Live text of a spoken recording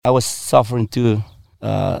I was suffering too,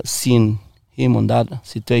 seeing him on that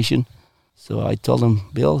situation. So I told him,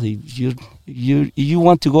 Bill, if you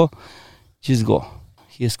want to go, just go.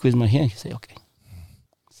 He squeezed my hand. He said, okay.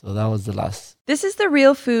 So that was the last. This is the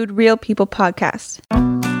Real Food, Real People podcast.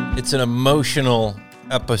 It's an emotional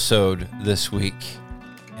episode this week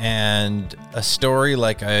and a story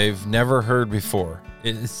like I've never heard before.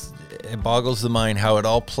 It boggles the mind how it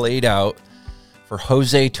all played out for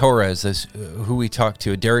Jose Torres, who we talked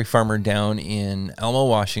to, a dairy farmer down in Elmo,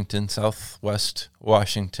 Washington, southwest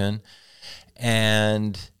Washington.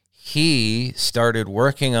 And he started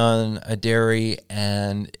working on a dairy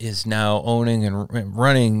and is now owning and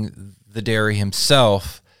running the dairy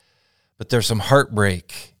himself. But there's some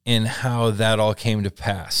heartbreak in how that all came to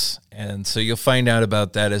pass. And so you'll find out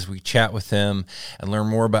about that as we chat with him and learn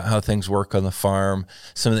more about how things work on the farm,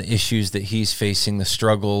 some of the issues that he's facing, the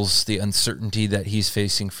struggles, the uncertainty that he's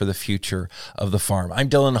facing for the future of the farm. I'm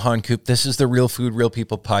Dylan Honcoop. This is the Real Food, Real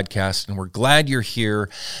People podcast, and we're glad you're here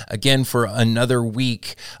again for another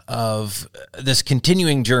week of this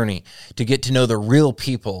continuing journey to get to know the real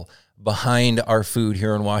people behind our food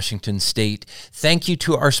here in Washington State. Thank you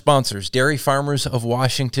to our sponsors, Dairy Farmers of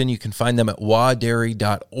Washington. You can find them at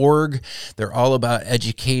wadairy.org. They're all about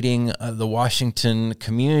educating the Washington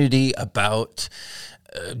community about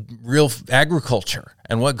real agriculture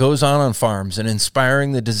and what goes on farms and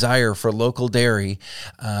inspiring the desire for local dairy.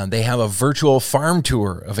 They have a virtual farm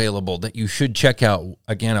tour available that you should check out,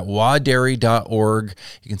 again, at wadairy.org.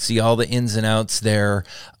 You can see all the ins and outs there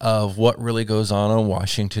of what really goes on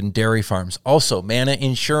Washington dairy farms. Also, Manna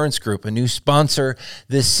Insurance Group, a new sponsor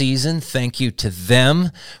this season. Thank you to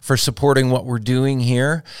them for supporting what we're doing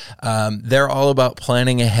here. They're all about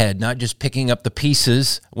planning ahead, not just picking up the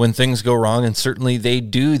pieces when things go wrong, and certainly they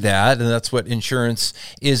do that, and that's what insurance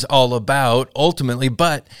is all about ultimately.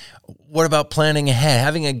 But what about planning ahead,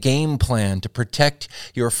 having a game plan to protect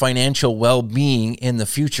your financial well-being in the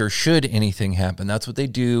future should anything happen? That's what they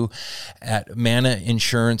do at Manna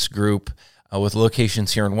Insurance Group, with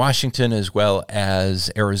locations here in Washington as well as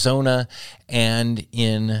Arizona and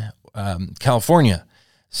in California.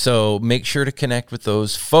 So make sure to connect with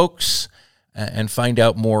those folks and find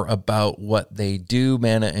out more about what they do,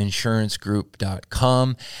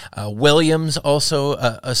 mannainsurancegroup.com. Williams, also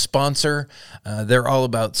a sponsor. They're all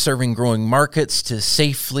about serving growing markets to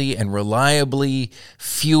safely and reliably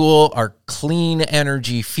fuel our clean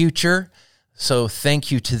energy future. So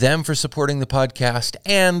thank you to them for supporting the podcast.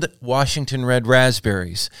 And Washington Red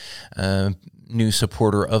Raspberries, new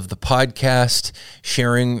supporter of the podcast,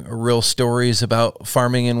 sharing real stories about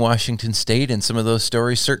farming in Washington State, and some of those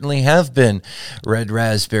stories certainly have been red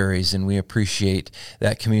raspberries, and we appreciate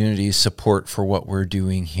that community's support for what we're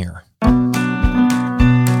doing here. So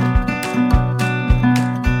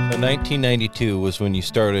 1992 was when you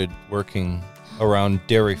started working around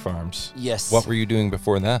dairy farms. Yes. What were you doing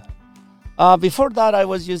before that? Before that, I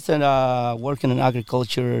was just working in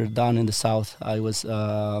agriculture down in the south. I was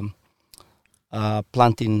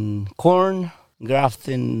planting corn,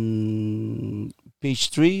 grafting peach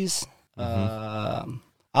trees,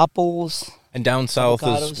 apples. And down south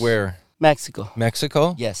avocados. is where? Mexico.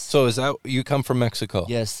 Mexico? Yes. So is that, you come from Mexico?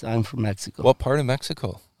 Yes, I'm from Mexico. What part of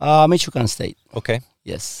Mexico? Michoacan State. Okay.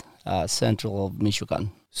 Yes, central of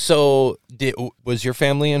Michoacan. So was your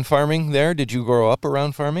family in farming there? Did you grow up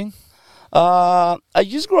around farming? I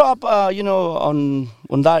just grew up, on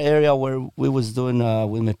that area where we was doing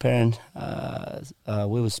with my parents.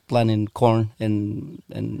 We was planting corn and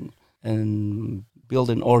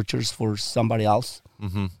building orchards for somebody else,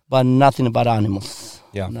 but nothing about animals.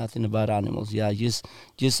 Yeah, nothing about animals. Yeah, just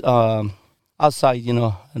outside,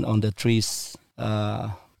 and on the trees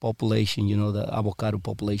population, the avocado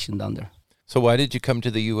population down there. So why did you come to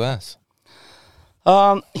the U.S.?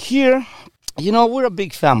 Here, we're a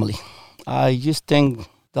big family. I just thank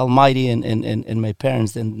the Almighty and my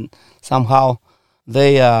parents, and somehow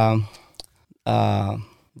they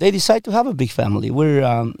decide to have a big family.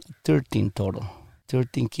 We're 13 total,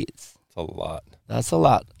 13 kids. That's a lot. That's a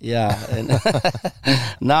lot, yeah. And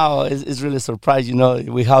now it's really surprised,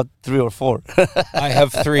 we have 3 or 4. I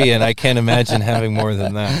have 3, and I can't imagine having more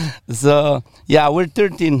than that. So, yeah, we're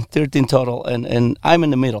 13 total, and I'm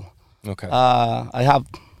in the middle. Okay. I have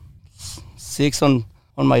 6 on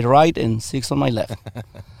my right and 6 on my left.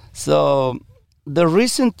 So the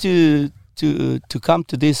reason to come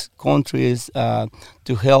to this country is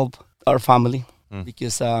to help our family,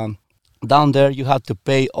 because down there you have to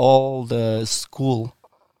pay all the school,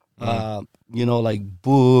 like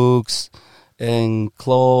books and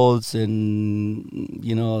clothes, and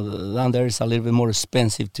down there is a little bit more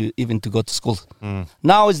expensive to go to school.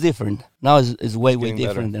 Now it's different. Now it's way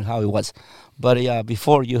different than how it was. But yeah,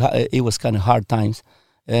 before it was kind of hard times,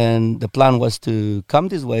 and the plan was to come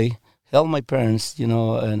this way, help my parents,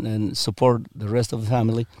 and support the rest of the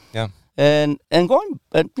family. Yeah. And going,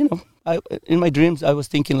 in my dreams I was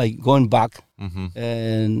thinking like going back,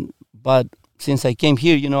 but since I came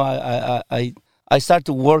here, I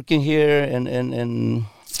started working here, and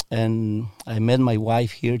I met my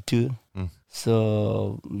wife here too.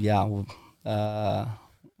 So yeah,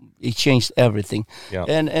 it changed everything. Yeah.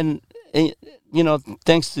 And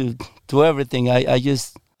thanks to everything, I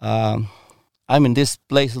just I'm in this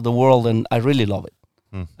place of the world, and I really love it.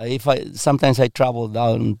 Sometimes I travel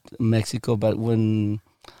down Mexico, but when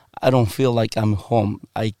I don't feel like I'm home,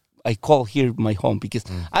 I call here my home, because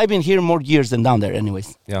I've been here more years than down there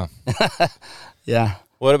anyways. Yeah. Yeah.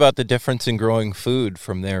 What about the difference in growing food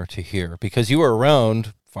from there to here? Because you were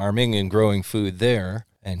around farming and growing food there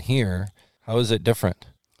and here. How is it different?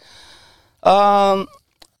 Down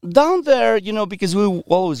there, because we were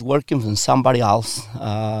always working for somebody else,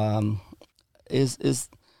 is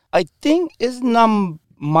I think it's not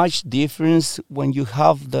much difference when you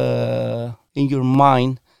have in your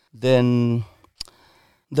mind than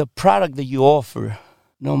the product that you offer,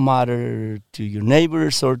 no matter to your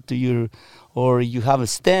neighbors or or you have a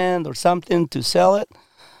stand or something to sell it.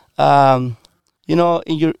 In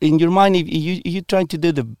your mind, if you trying to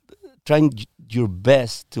trying your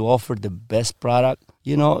best to offer the best product,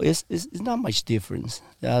 it's not much difference.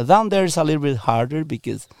 Down there is a little bit harder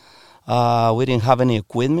because we didn't have any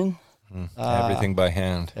equipment. Everything by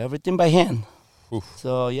hand. Everything by hand. Oof.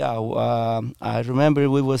 So yeah, I remember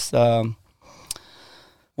we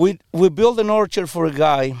built an orchard for a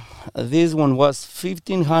guy. This one was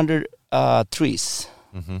 1,500 trees,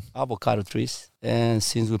 avocado trees, and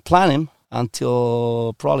since we planted them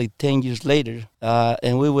until probably 10 years later,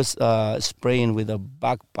 and we was spraying with a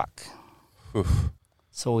backpack. Oof.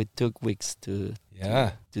 So it took weeks to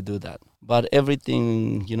do that. But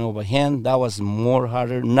everything, by hand, that was more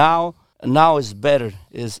harder. Now it's better.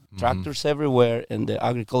 It's tractors everywhere, and the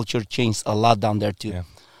agriculture changed a lot down there too. Yeah.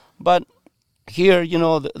 But here,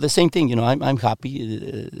 the same thing. I'm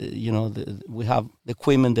happy. We have the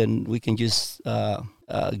equipment, and we can just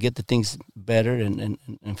get the things better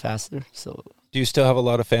and faster. So. Do you still have a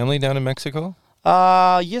lot of family down in Mexico?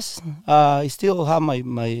 Yes. I still have my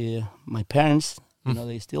parents.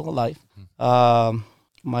 They're still alive.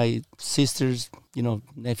 My sisters,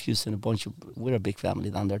 nephews, and we're a big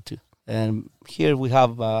family down there too. And here we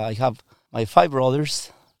have, I have my 5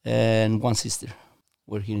 brothers and 1 sister.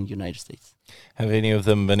 We're here in the United States. Have any of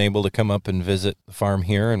them been able to come up and visit the farm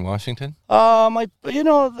here in Washington? I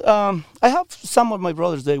have some of my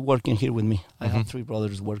brothers, they're working here with me. I have 3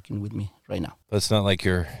 brothers working with me right now. But it's not like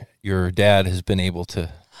your dad has been able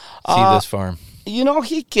to see this farm.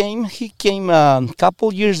 He came a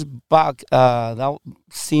couple years back,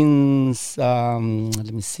 since,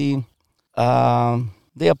 let me see,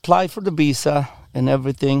 they applied for the visa and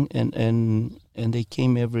everything, and they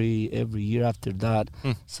came every year after that.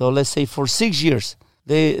 So let's say for 6 years,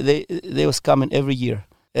 they was coming every year.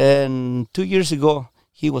 And 2 years ago,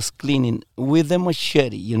 he was cleaning with the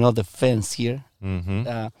machete, the fence here.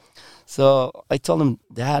 So I told him,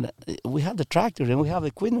 Dad, we have the tractor and we have the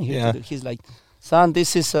equipment here. Yeah. He's like, son,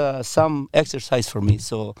 this is some exercise for me.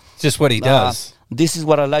 So it's just what he does. This is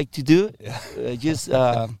what I like to do. Just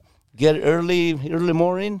get early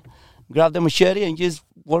morning, grab the machete, and just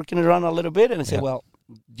working around a little bit. And I say, well,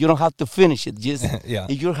 you don't have to finish it. Just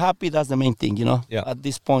if you're happy, that's the main thing. At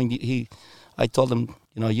this point, I told him,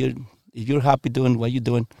 if you're happy doing what you're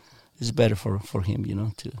doing, it's better for him,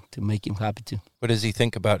 to make him happy too. What does he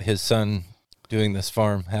think about his son doing this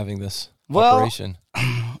farm, having this operation?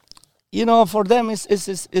 For them,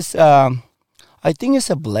 it's I think it's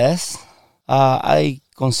a bless. I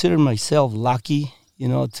consider myself lucky,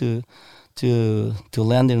 to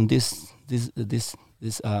land in this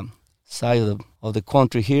side of the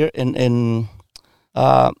country here, and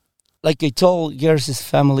like I told Garris's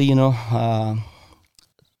family,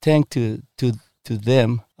 thank to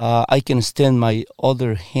them, I can extend my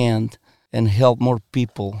other hand and help more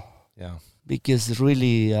people. Yeah. Because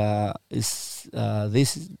really, this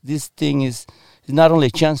thing is not only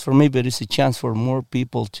a chance for me, but it's a chance for more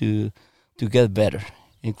people to get better,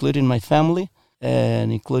 including my family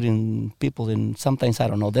and including people. And sometimes I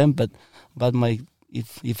don't know them, but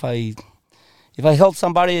if I help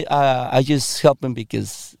somebody, I just help them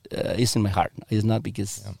because it's in my heart. It's not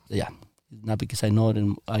because It's not because I know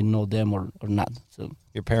them or not. So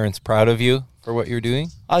Your parents proud of you for what you're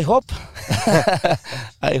doing? I hope,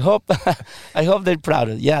 I hope they're proud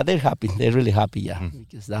of. Yeah, they're happy. They're really happy. Yeah,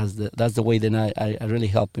 because that's the way. Then I really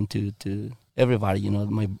help him to everybody. You know,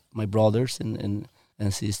 my brothers and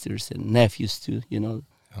sisters and nephews too. You know,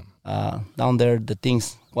 down there the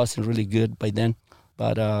things wasn't really good by then,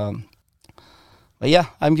 but yeah,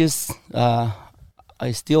 I'm just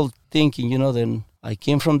I still thinking. You know, then I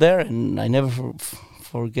came from there and I never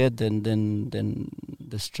forget then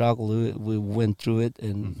the struggle we went through it,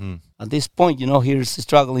 and at this point, you know, here's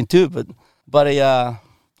struggling too, but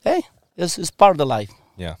hey, it's part of the life.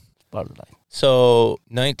 Yeah, part of the life. So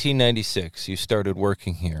 1996 you started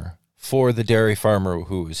working here for the dairy farmer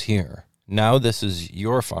who was here. Now this is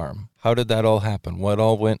your farm. How did that all happen? What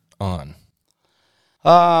all went on?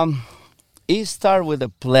 It started with a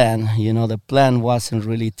plan. You know, the plan wasn't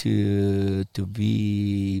really to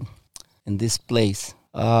be in this place.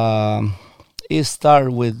 It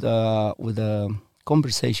started with a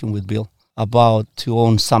conversation with Bill about to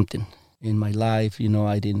own something in my life. You know,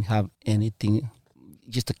 I didn't have anything,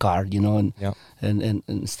 just a car, you know,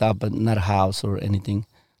 and stuff, but not a house or anything.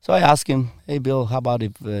 So I asked him, "Hey, Bill, how about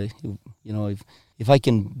if if I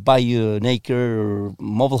can buy you an acre or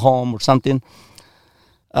mobile home or something?"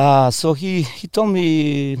 So he told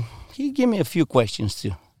me, he gave me a few questions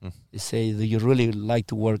too. He said, "Do you really like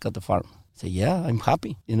to work at the farm?" I said, "Yeah, I'm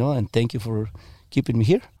happy, you know, and thank you for keeping me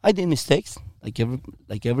here. I did mistakes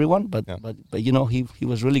like everyone, but you know, he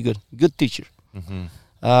was really good teacher,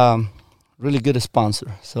 really good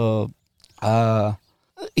sponsor." So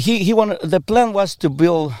he wanted, the plan was to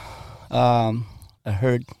build a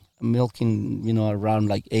herd milking, you know, around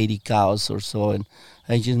like 80 cows or so, and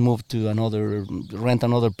I just moved to rent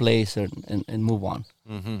another place and move on.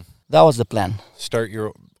 That was the plan. Start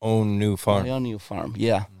your own new farm. My own new farm,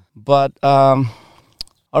 yeah. But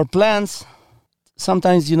our plans,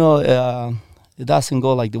 sometimes, you know, it doesn't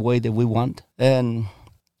go like the way that we want. And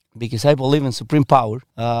because I believe in supreme power,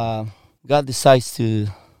 God decides to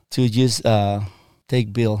just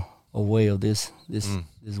take Bill away of this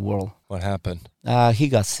world. What happened? He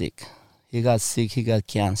got sick. He got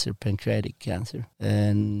cancer, pancreatic cancer.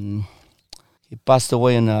 And he passed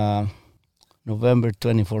away in November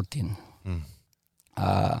 2014.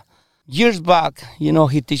 Years back, you know,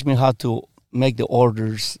 he teach me how to make the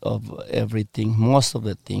orders of everything, most of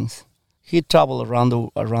the things. He traveled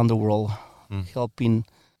around the world, helping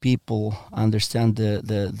people understand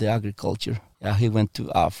the agriculture. Yeah, he went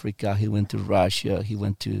to Africa, he went to Russia, he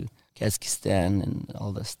went to Kazakhstan and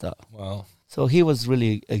all that stuff. Wow. So he was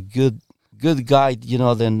really a good guide, you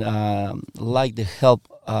know, then like to help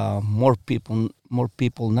more people,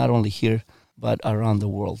 not only here, but around the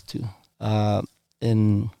world too.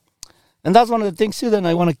 And that's one of the things too that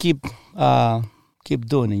I want to keep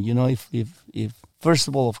doing it. You know, if first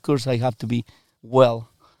of all, of course, I have to be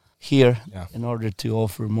well here in order to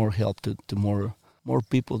offer more help to more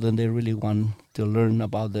people than they really want to learn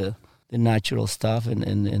about the natural stuff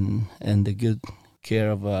and the good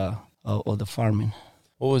care of the farming.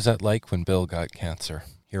 What was that like when Bill got cancer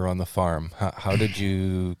here on the farm? How did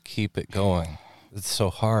you keep it going? It's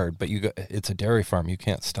so hard, but it's a dairy farm. You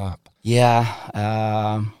can't stop. Yeah.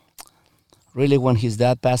 Really, when his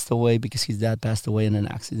dad passed away, because his dad passed away in an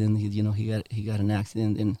accident, he got an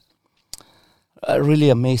accident, and really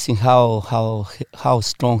amazing how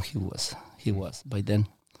strong he was by then.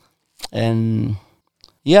 And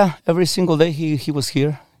yeah, every single day he was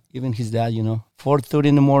here. Even his dad, you know, 4:30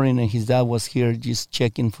 in the morning, and his dad was here just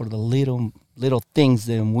checking for the little things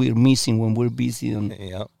that we're missing when we're busy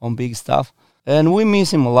on big stuff. And we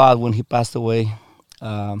miss him a lot when he passed away.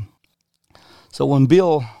 So when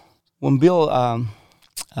Bill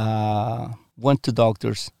went to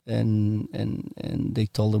doctors and they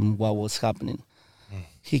told him what was happening,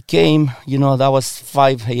 he came. You know, that was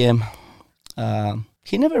 5 a.m.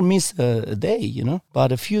 He never missed a day, you know.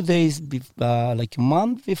 But a few days, like a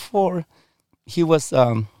month before, he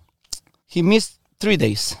missed 3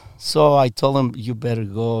 days. So I told him, you better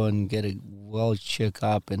go and get a well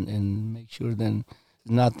checkup and make sure then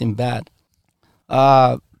nothing bad.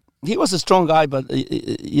 He was a strong guy, but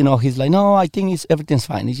you know, he's like, no, I think everything's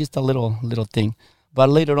fine. It's just a little thing. But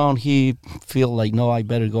later on, he feel like, no, I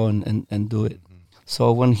better go and do it.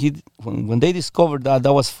 So when they discovered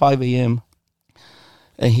that was 5 a.m.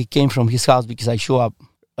 and he came from his house, because I show up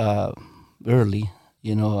early.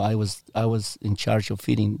 You know, I was in charge of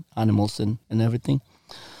feeding animals and everything.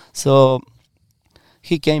 So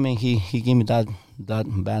he came and he gave me that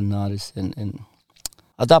bad notice, and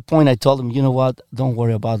at that point I told him, you know what, don't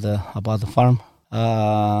worry about the farm.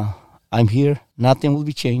 I'm here. Nothing will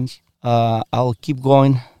be changed. I'll keep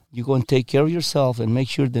going. You go and take care of yourself and make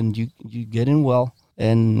sure that you get in well,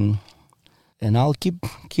 and I'll keep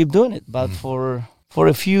doing it. But for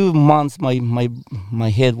a few months, my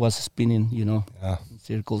head was spinning, in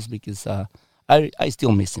circles, because I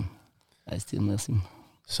still miss him. I still miss him.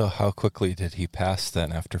 So how quickly did he pass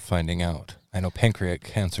then after finding out? I know pancreatic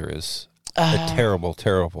cancer is a terrible,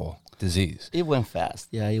 terrible disease. It went fast.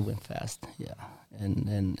 Yeah, it went fast. Yeah, and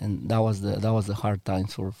that was the hard time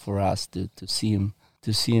for us to see him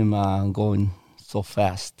going so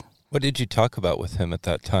fast. What did you talk about with him at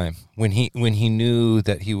that time when he knew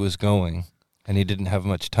that he was going and he didn't have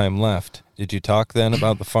much time left? Did you talk then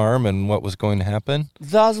about the farm and what was going to happen?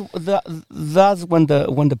 That's when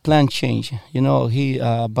the plan changed. He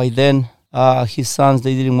by then his sons,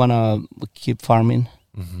 they didn't want to keep farming,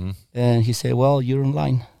 and he said, "Well, you're in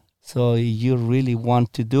line. So you really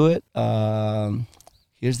want to do it?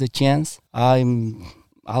 Here's the chance.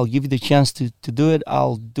 I'll give you the chance to do it.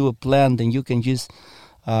 I'll do a plan. Then you can just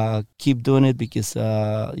keep doing it, because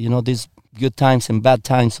there's good times and bad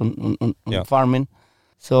times on farming."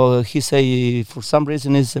 So he say, for some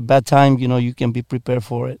reason it's a bad time. You can be prepared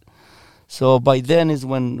for it. So by then is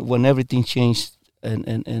when everything changed, and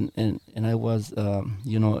I was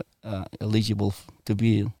eligible to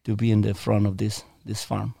be in the front of this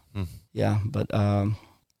farm. Yeah, but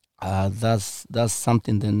that's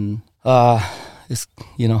something. Then it's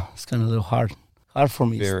it's kind of a little hard for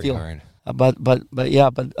me. Very still. hard. But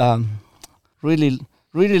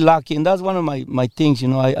really lucky, and that's one of my things.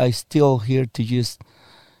 I still here to just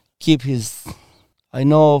keep his. I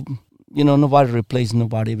know nobody replaces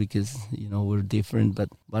nobody, because we're different, but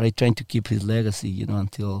I trying to keep his legacy.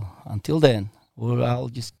 Until then, or I'll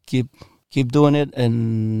just keep doing it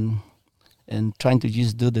and trying to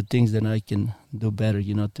just do the things that I can do better.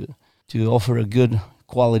 To offer a good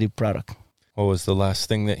quality product. What was the last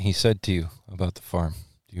thing that he said to you about the farm?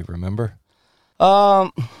 Do you remember?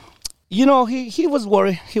 He was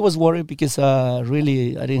worried. He was worried because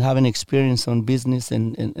really I didn't have any experience on business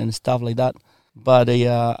and stuff like that. But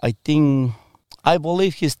I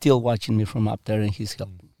believe he's still watching me from up there, and he's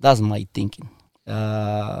helping. That's my thinking.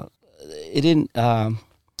 It didn't.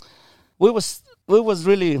 We was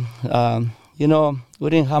really. We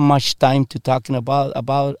didn't have much time to talking about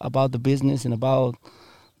the business and about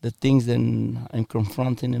the things that I'm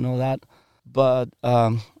confronting and all that. But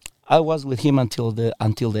I was with him until the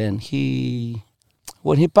end.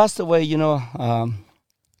 When he passed away,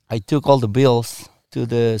 I took all the bills to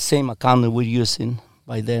the same account that we're using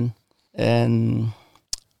by then, and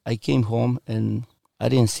I came home and I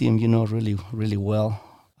didn't see him, really, really well.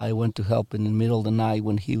 I went to help in the middle of the night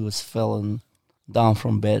when he was falling down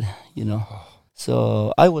from bed,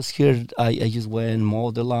 So I was here. I just went and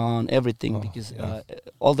mowed the lawn, everything, because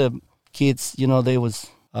all the kids, they was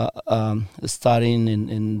studying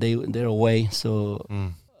and they're away. So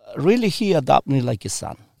really, he adopted me like a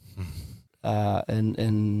son,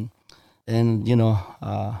 and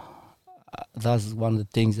that's one of the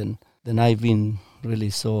things. And then I've been really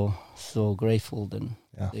so grateful. Then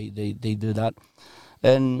they do that,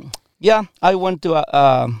 and I went to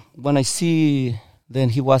when I see. Then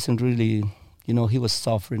he wasn't really, he was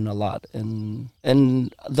suffering a lot. And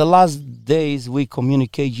the last days we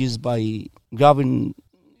communicate just by grabbing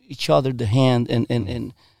each other the hand,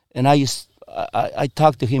 and I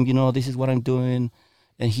talked to him, this is what I'm doing,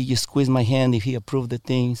 and he just squeezed my hand if he approved the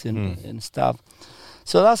things and stuff.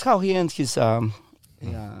 So that's how he ends his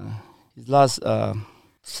last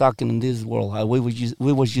second in this world. We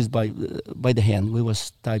was just by the hand. We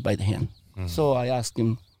was tied by the hand. So I asked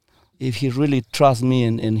him if he really trusts me,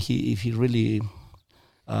 and if he really,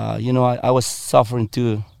 I was suffering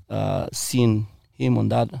too, seeing him on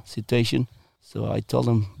that situation. So I told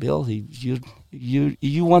him, Bill, if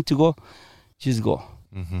you want to go, just go.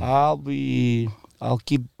 I'll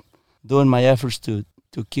keep doing my efforts to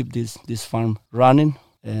keep this farm running,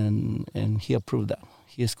 and he approved that.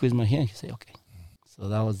 He squeezed my hand. He said, okay. So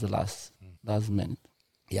that was the last minute.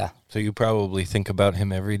 Yeah. So you probably think about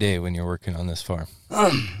him every day when you're working on this farm.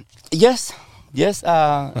 Yes.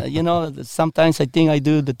 Sometimes I think I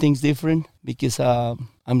do the things different because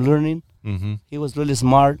I'm learning. He was really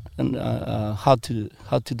smart and how to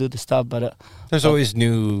do the stuff, but there's always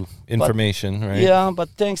new information, right? Yeah, but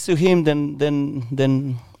thanks to him,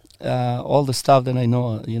 then all the stuff that I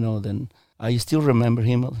know, then I still remember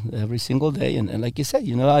him every single day, and like you said,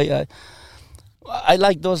 I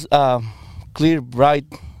like those clear, bright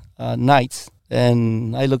nights.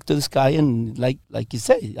 And I look to the sky, and like you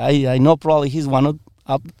say, I know probably he's one of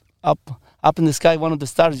up in the sky, one of the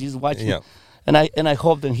stars he's watching. Yeah. And I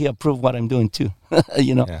hope that he approved what I'm doing too,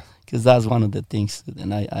 because because that's one of the things,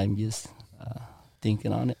 and I'm just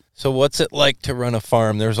thinking on it. So what's it like to run a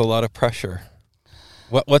farm? There's a lot of pressure.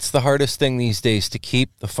 What's the hardest thing these days to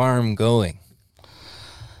keep the farm going?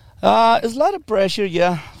 It's a lot of pressure,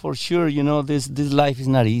 yeah, for sure. You know, this life is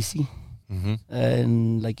not easy. Mm-hmm.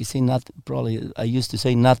 And like you say, I used to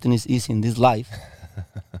say nothing is easy in this life.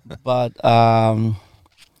 But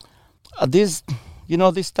these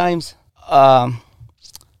times,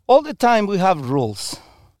 all the time we have rules,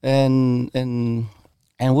 and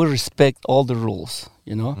we respect all the rules,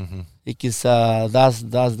 because that's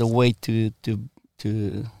the way to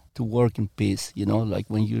work in peace, like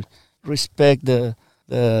when you respect the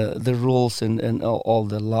rules and all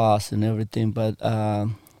the laws and everything. But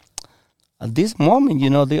at this moment,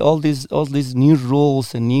 all these new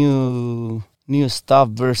rules and new stuff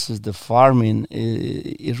versus the farming,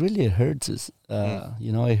 it really hurts us.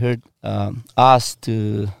 It hurt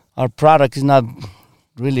our product is not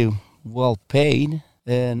really well paid,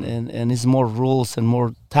 and it's more rules and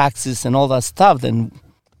more taxes and all that stuff. Then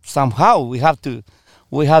somehow we have to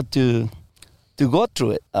go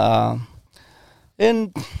through it.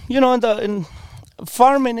 And in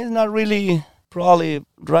farming is not really, probably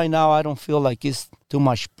right now I don't feel like it's too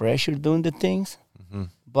much pressure doing the things,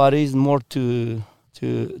 but it's more to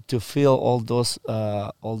feel all those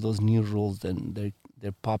new rules, and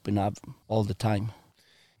they're popping up all the time.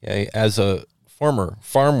 Yeah, as a former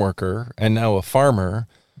farm worker and now a farmer,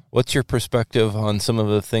 what's your perspective on some of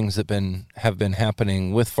the things that have been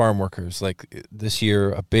happening with farm workers? Like this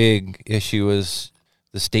year, a big issue is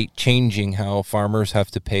the state changing how farmers have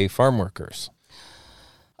to pay farm workers.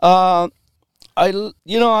 I've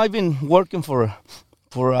been working for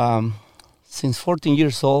since 14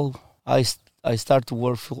 years old. I started to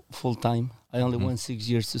work full time. I only went 6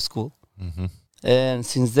 years to school, and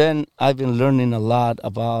since then I've been learning a lot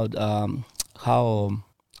about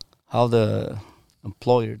how the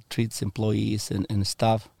employer treats employees and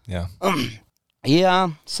stuff. Yeah.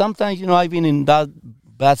 Yeah. Sometimes I've been in that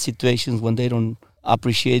bad situations when they don't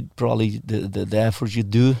appreciate probably the effort you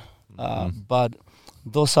do, but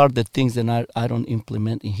those are the things that I don't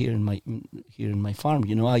implement here in my farm.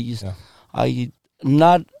 I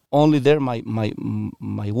not only they're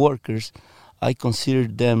my workers, I consider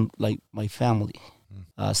them like my family.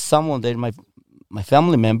 Some of them they're my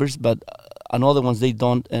family members, but another ones they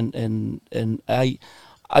don't, and I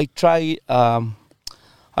try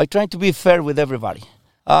to be fair with everybody.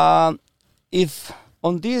 If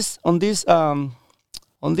on these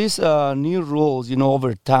new rules,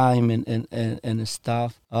 over time and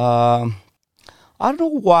stuff, I don't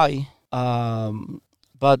know why,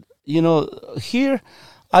 but here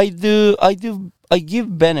I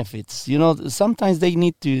give benefits. Sometimes they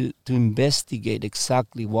need to investigate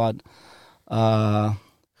exactly what,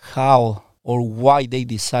 how or why they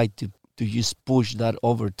decide to just push that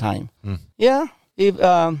overtime. Yeah, if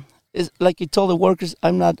it's like I told the workers,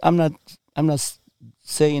 I'm not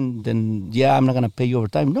saying then I'm not gonna pay you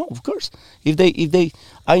overtime. No, of course. If they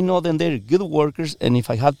I know then they're good workers, and if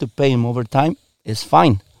I have to pay them overtime, it's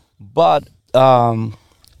fine. But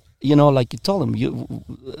like you told them,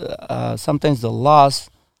 sometimes the laws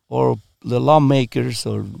or the lawmakers,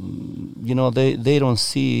 or they don't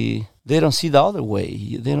see the other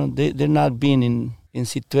way. They're not being in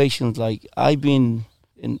situations like I've been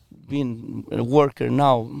in, being a worker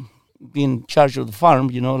now, being in charge of the farm.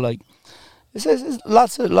 Like it's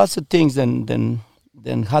lots of things then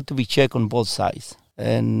have to be checked on both sides.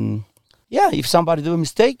 And if somebody do a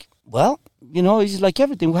mistake, well, it's like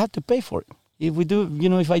everything, we have to pay for it. If we do,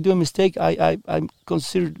 if I do a mistake, I'm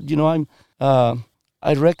considered,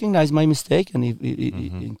 I recognize my mistake, and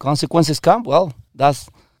if consequences come, well, that's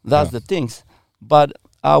the things. But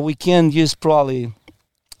we can just probably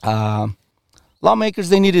lawmakers.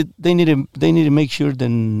 They need to make sure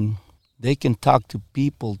then they can talk to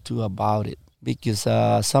people too about it, because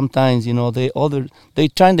sometimes they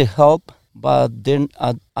trying to help, but then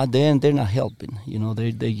at the end they're not helping.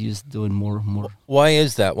 They're just doing more. Why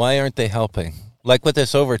is that? Why aren't they helping? Like with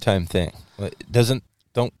this overtime thing,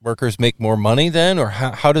 don't workers make more money then, or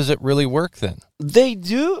how does it really work then? They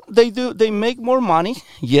do. They make more money,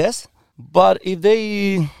 yes. But if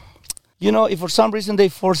they, if for some reason they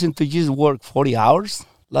force them to just work 40 hours,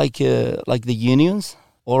 like the unions,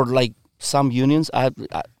 or like some unions,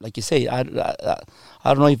 like you say, I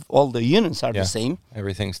don't know if all the unions are the same.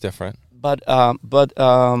 Everything's different. But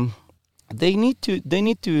they need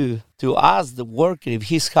to ask the worker if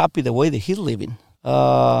he's happy the way that he's living,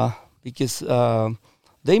 because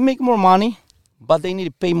they make more money, but they need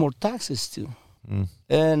to pay more taxes too,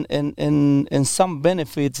 and some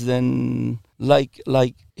benefits. Then like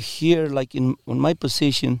here, like on my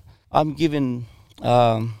position, I'm giving,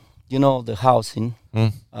 the housing.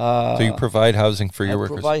 So you provide housing for your I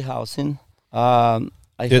workers? provide housing. Do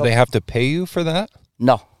they have to pay you for that?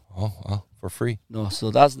 No. Oh, well, for free. No,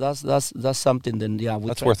 so that's something. Then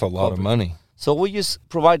That's worth a lot of money. So we just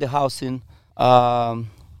provide the housing, 1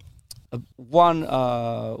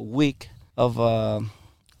 week of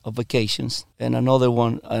vacations, and another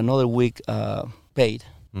week paid.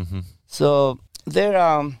 Mm-hmm. So there,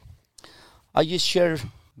 I just share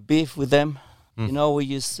beef with them. We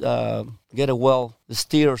just get a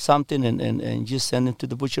steer or something and just send it to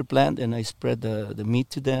the butcher plant, and I spread the meat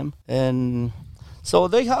to them, and so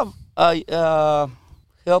they have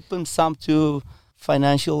help them some to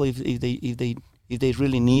financial if they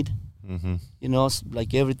really need. Mm-hmm.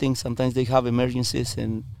 Like everything. Sometimes they have emergencies,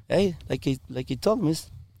 and hey, like I told them,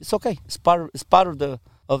 it's okay. It's part of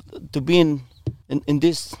to being in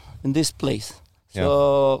this place. Yeah.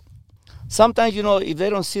 So sometimes if they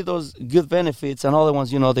don't see those good benefits, and other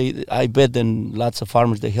ones, I bet then lots of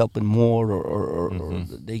farmers they helping more or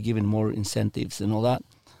they giving more incentives and all that.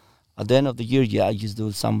 At the end of the year, I just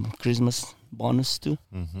do some Christmas bonus too.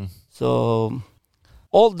 Mm-hmm. So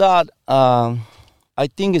all that. I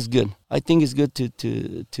think it's good. I think it's good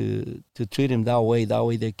to treat them that way. That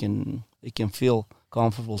way they can feel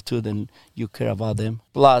comfortable too. Then you care about them.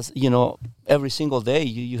 Plus, every single day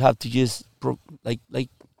you have to just like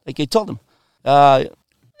I told them.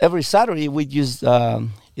 Every Saturday we just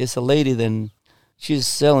it's a lady. Then she's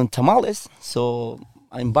selling tamales. So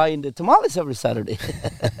I'm buying the tamales every Saturday.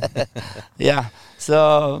 Yeah.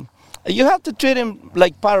 So you have to treat them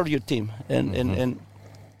like part of your team,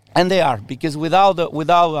 and they are, because without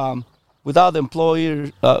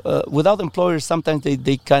employers, sometimes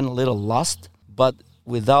they kind of little lost. But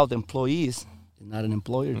without employees, it's not an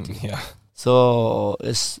employer. Yeah. So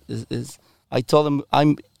it's I told them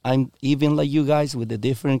I'm even like you guys with a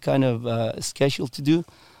different kind of schedule to do,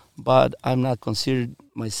 but I'm not considered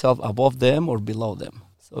myself above them or below them.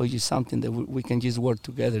 So it's just something that we can just work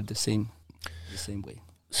together the same way.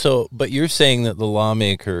 So, but you're saying that the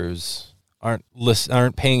lawmakers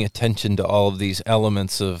aren't paying attention to all of these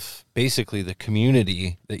elements of basically the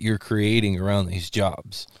community that you're creating around these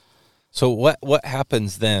jobs. So what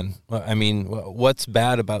happens then? I mean, what's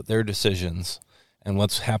bad about their decisions, and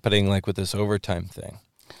what's happening like with this overtime thing?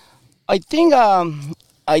 I think in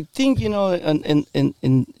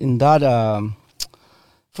that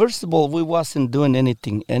first of all, we wasn't doing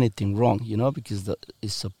anything wrong, because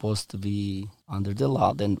it's supposed to be under the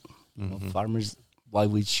law. Then farmers, why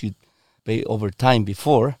we should pay overtime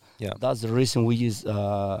before. Yeah. That's the reason we use,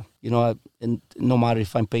 and no matter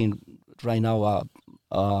if I'm paying right now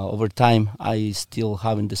overtime, they still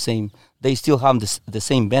have the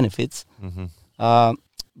same benefits. Mm-hmm.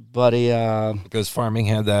 But because farming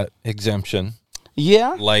had that exemption.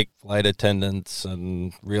 Yeah. Like flight attendants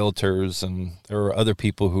and realtors, and there are other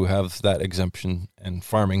people who have that exemption, and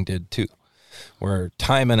farming did too, where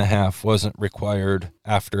time and a half wasn't required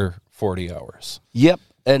after 40 hours. Yep.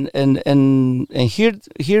 And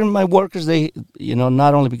here my workers, they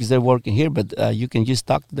not only because they're working here, but you can just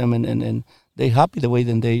talk to them and they're happy the way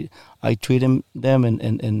then I treat them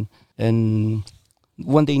and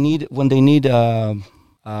when they need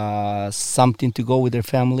something to go with their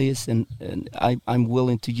families, and I'm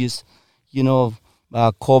willing to just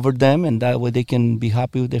cover them, and that way they can be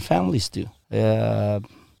happy with their families too. And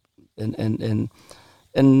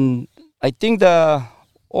I think the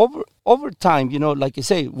over time, like I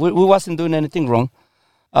say, we wasn't doing anything wrong.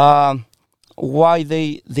 Why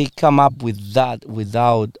they come up with that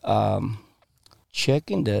without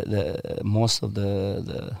checking the most of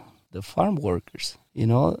the farm workers?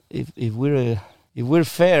 If we're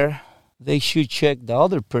fair, they should check the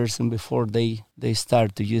other person before they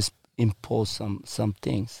start to just impose some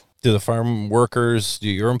things. Do the farm workers, do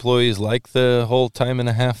your employees like the whole time and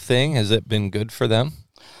a half thing? Has it been good for them?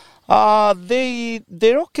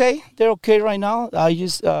 They're okay. They're okay right now. I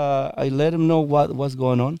just I let them know what's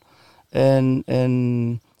going on,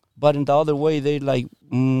 and but in the other way they like,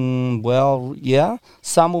 well, yeah.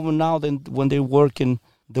 Some of them now, then when they're working,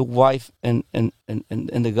 the wife and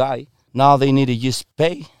the guy, now they need to just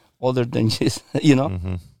pay other than just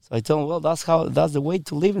Mm-hmm. So I tell them, well, that's the way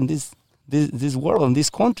to live in this world, in this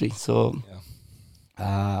country. So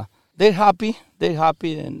they're happy,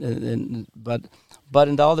 and but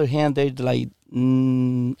on the other hand, they're like,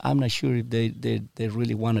 I'm not sure if they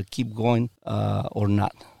really want to keep going or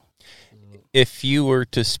not. If you were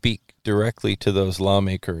to speak directly to those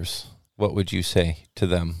lawmakers, what would you say to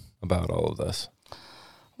them about all of this?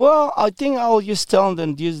 Well, I think I'll just tell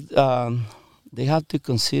them they have to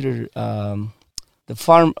consider the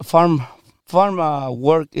farm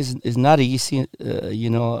work is not easy.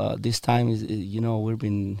 This time is we've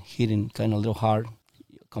been hitting kind of a little hard.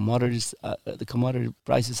 Commodities, the commodity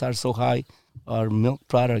prices are so high. Our milk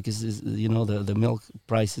product is the milk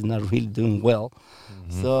price is not really doing well.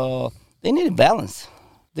 Mm-hmm. So they need a balance.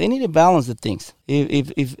 They need to balance the things.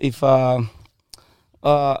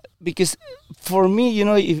 Because for me,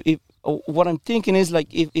 if what I'm thinking is like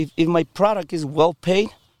if my product is well paid,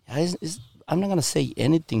 I'm not gonna say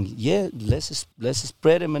anything. Yeah, let's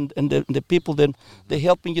spread them and the people then they're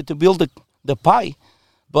helping you to build the pie,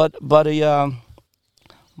 but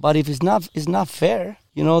if it's not fair,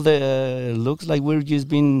 looks like we're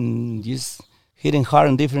just hitting hard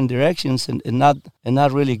in different directions and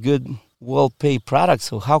not really good well paid products.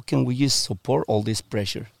 So how can we just support all this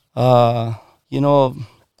pressure? They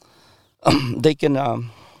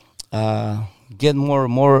can get more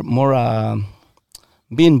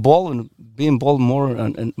be involved more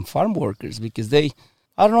in farm workers, because I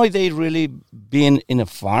don't know if they really been in a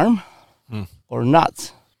farm or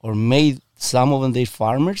not, or made some of them they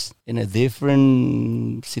farmers in a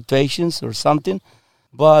different situations or something,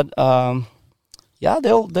 but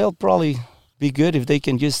they'll probably be good if they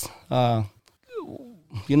can just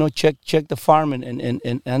check the farm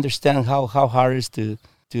and understand how hard it is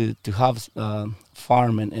to have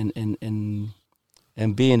farm and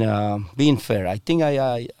being fair. I think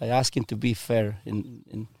I ask him to be fair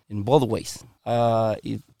in both ways. I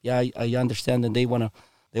understand that they wanna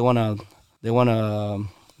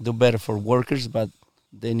do better for workers, but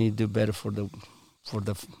they need to do better for the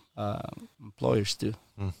employers too.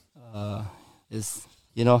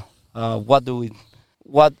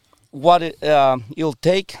 What it'll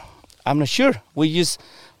take, I'm not sure. We just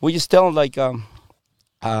tell them like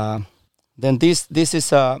then this is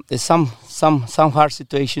some hard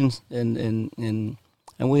situations and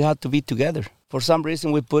we have to be together. For some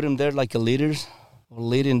reason we put them there like a leaders or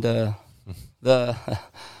leading the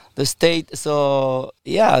state. So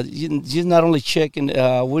yeah, just not only checking.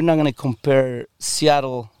 We're not gonna compare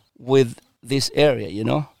Seattle with this area,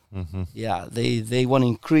 Mm-hmm. Yeah, they want to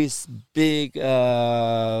increase big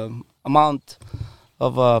amount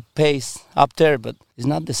of pace up there, but it's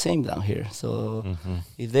not the same down here. So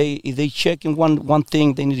if they check in one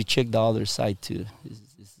thing, they need to check the other side too. It's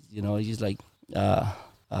just like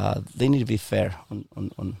they need to be fair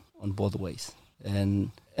on both ways.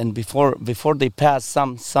 And before they pass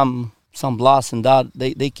some laws and that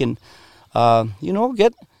they can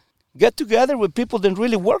get together with people that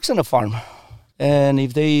really works on a farm, and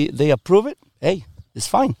if they approve it, hey, it's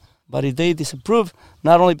fine. But if they disapprove,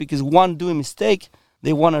 not only because one doing mistake,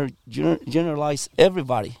 they want to generalize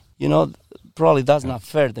everybody. Probably that's not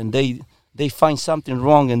fair. Then they find something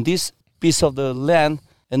wrong in this piece of the land,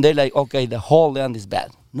 and they're like, okay, the whole land is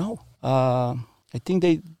bad. No, I think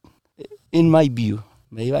in my view,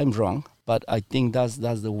 maybe I'm wrong, but I think that's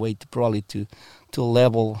the way to probably to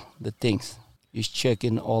level the things. Is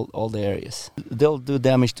checking all the areas. They'll do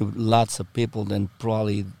damage to lots of people. Then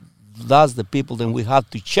probably that's the people. Then we have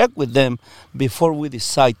to check with them before we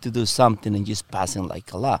decide to do something and just passing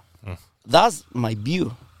like a law. That's my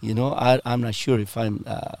view. I'm not sure if I'm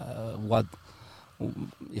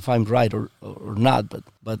if I'm right or not.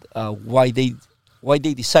 But why they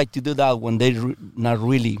decide to do that when they're not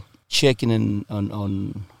really checking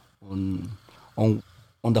on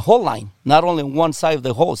the whole line, not only on one side of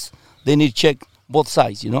the hose. They need to check both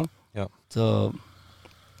sides, Yeah. So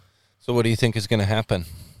what do you think is going to happen?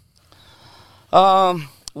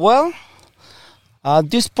 Well, at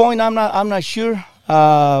this point, I'm not sure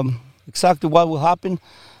exactly what will happen.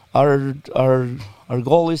 Our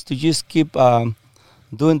goal is to just keep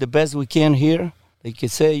doing the best we can here. Like I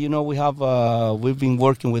say, we've been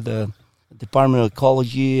working with the Department of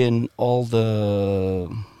Ecology and all the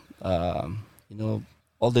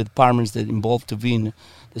all the departments that involved to be in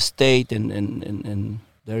the state and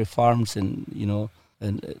dairy farms and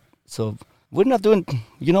so we're not doing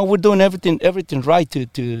we're doing everything right to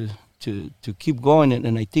keep going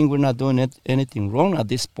and I think we're not doing anything wrong at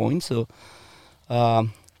this point. So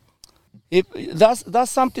if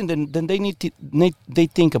that's something then they they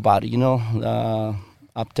think about it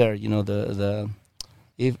up there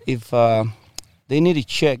if they need to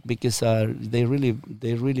check because they really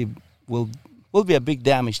will be a big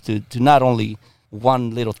damage to not only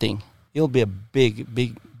one little thing. It'll be a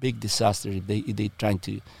big disaster if they trying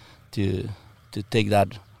to take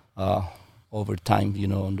that over time,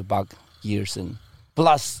 on the back years. And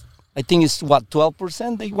plus, I think it's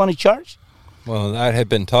 12% they want to charge. Well, that had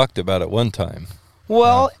been talked about at one time.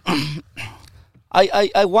 Well,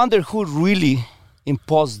 I wonder who really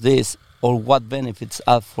imposed this or what benefits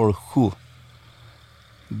are for who.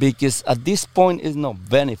 because at this point is no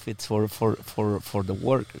benefits for the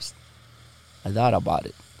workers. I thought about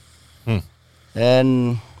it.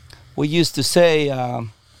 And we used to say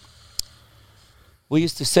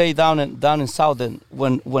down in South, and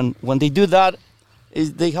when they do that,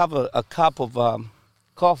 is they have a cup of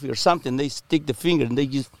coffee or something. They stick the finger and they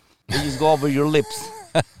just go over your lips.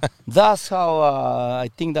 That's how I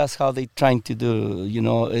think that's how they trying to do.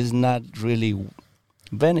 Is not really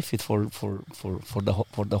benefit for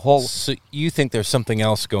the whole. So you think there's something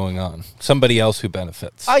else going on? Somebody else who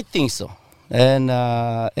benefits? I think so. And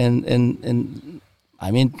I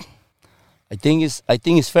mean, I think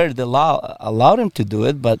it's fair to allow them to do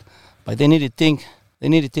it, but they need to think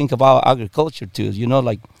about agriculture too.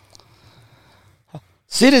 Like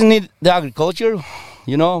cities need the agriculture.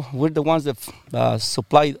 We're the ones that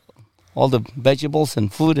supply all the vegetables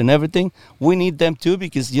and food and everything. We need them too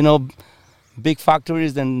because big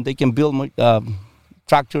factories, and they can build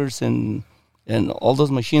tractors and all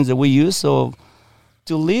those machines that we use. So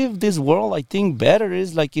to live this world, I think better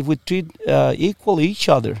is like if we treat equally each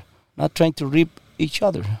other, not trying to rip each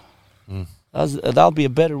other. That'll be a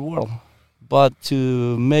better world. But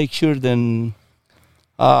to make sure then,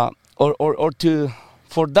 for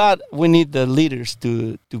that we need the leaders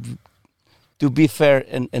to be fair,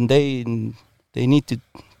 and they need to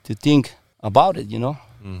think about it,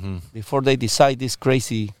 before they decide these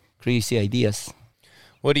crazy ideas.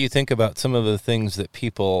 What do you think about some of the things that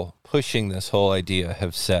people pushing this whole idea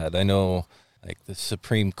have said? I know, like the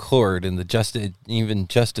Supreme Court and even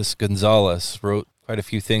Justice Gonzalez wrote quite a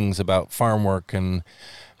few things about farm work and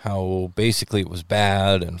how basically it was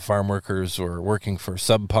bad, and farm workers were working for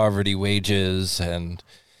sub-poverty wages, and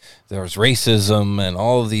there was racism and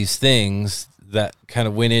all of these things that kind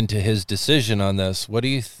of went into his decision on this. What do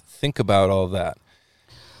you think about all that?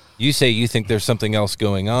 You say you think there's something else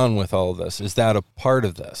going on with all of this. Is that a part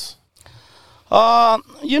of this? I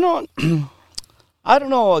don't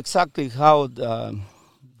know exactly how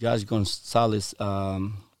Judge Gonzalez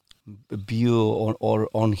view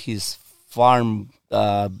on his farm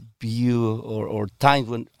view or times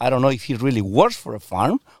when I don't know if he really works for a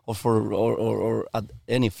farm or at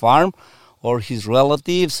any farm, or his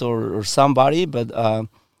relatives or somebody, but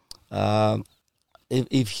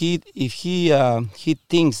if he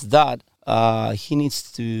thinks that he needs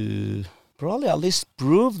to probably at least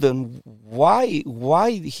prove them why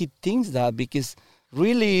he thinks that, because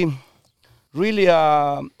really we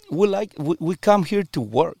come here to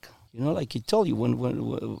work, like he told you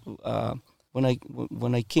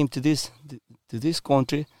when I came to this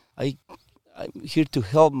country, I'm here to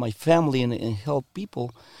help my family and help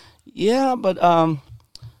people. Yeah, but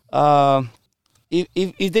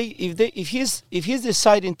if he's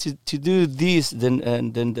deciding to do this,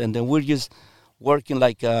 then we're just working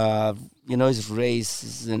like his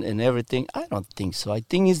race and everything. I don't think so. I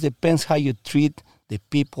think it depends how you treat the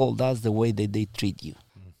people. That's the way that they treat you.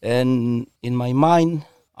 And in my mind,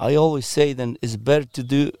 I always say then it's better to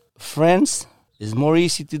do friends. It's more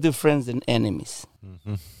easy to do friends than enemies,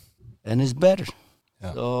 and it's better.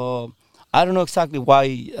 Yeah. So I don't know exactly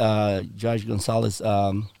why Judge Gonzalez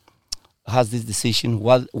has this decision.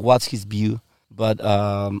 What's his view? But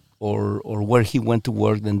or where he went to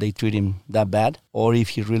work, then they treat him that bad, or if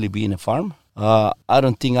he really be in a farm. I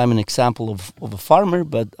don't think I'm an example of a farmer,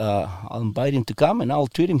 but I'll invite him to come and I'll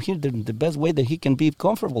treat him here the best way that he can be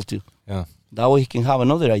comfortable to. Yeah. That way he can have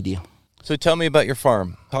another idea. So tell me about your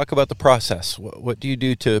farm. Talk about the process. What do you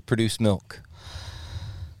do to produce milk?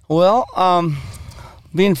 Well,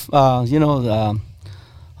 being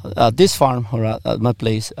this farm or at my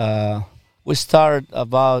place, we start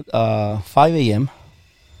about 5 a.m.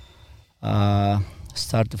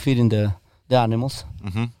 Start to feeding the animals.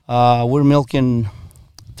 We're milking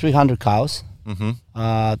 300 cows.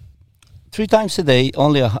 3 times a day.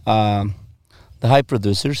 Only the high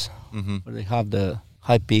producers, where they have the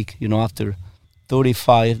high peak. After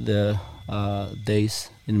 35 days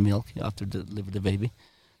in milk after deliver the baby.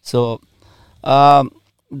 So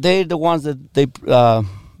they're the ones that they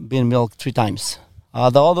been milked 3 times.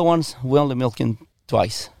 The other ones we only milking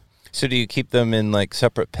twice. So do you keep them in like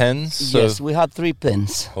separate pens? Yes, we had 3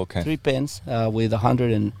 pens. Okay. 3 pens with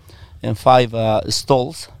 105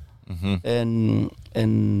 stalls, and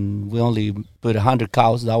we only put 100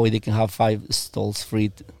 cows. That way they can have 5 stalls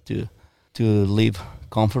free to live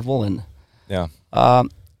comfortable. And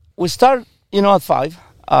we start at 5,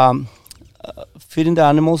 feeding the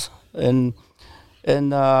animals, and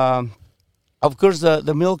of course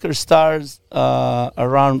the milker starts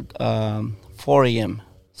around 4 a.m.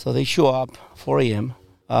 So they show up 4 a.m.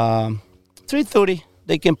 3:30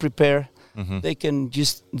 they can prepare. They can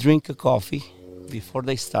just drink a coffee, before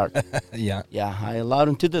they start. Yeah. Yeah, I allowed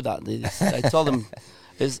them to do that. I told them,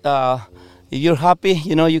 if you're happy,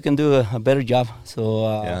 you can do a better job.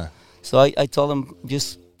 So so I told them,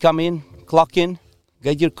 just come in, clock in,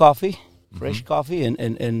 get your coffee, fresh coffee,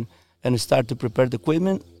 and start to prepare the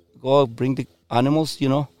equipment. Go bring the animals,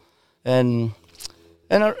 and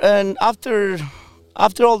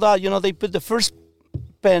after all that, they put the first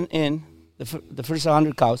pen in, the first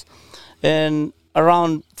 100 cows, and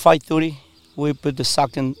around 5:30 we put the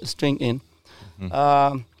second string in.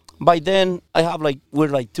 By then we're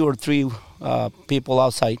like 2 or 3 people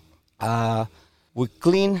outside. We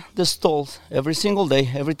clean the stalls every single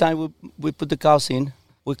day. Every time we put the cows in,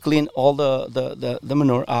 we clean all the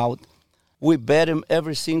manure out. We bed them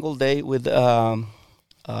every single day with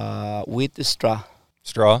wheat straw.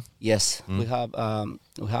 Straw? Yes, we have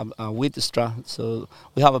wheat straw. So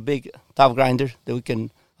we have a big top grinder that we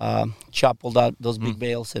can chop all those big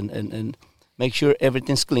bales and make sure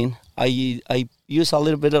everything's clean. I use a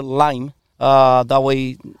little bit of lime. That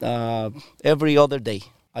way, every other day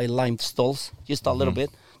I lime stalls just a little bit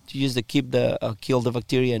to kill the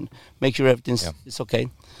bacteria and make sure everything's is okay.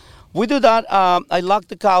 We do that. I lock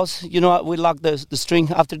the cows. We lock the string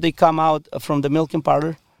after they come out from the milking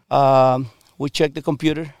parlor. We check the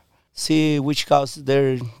computer, see which cows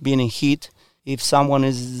they're being in heat. If someone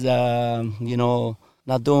is,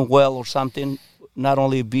 not doing well or something, not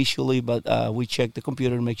only visually, but we check the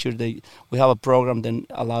computer, make sure we have a program that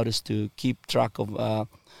allows us to keep track of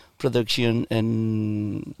production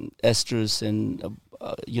and estrus and,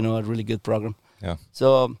 a really good program. Yeah.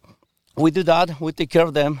 So we do that. We take care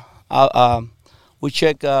of them. We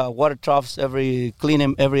check water troughs clean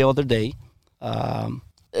them every other day.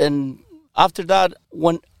 And after that,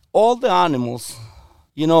 when all the animals,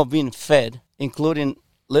 being fed, including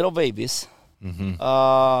little babies,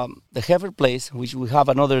 the heifer place, which we have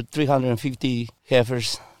another 350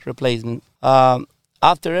 heifers replacement.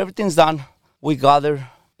 After everything's done, we gather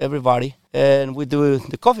everybody and we do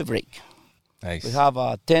the coffee break. Nice. We have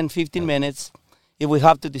 10, 15 minutes. If we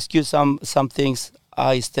have to discuss some things,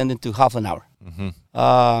 I extend it to half an hour.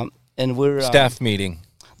 And we're staff meeting.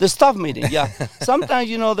 The staff meeting, yeah. Sometimes,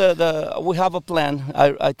 we have a plan.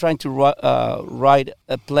 I try to write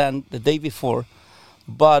a plan the day before,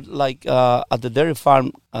 but like at the dairy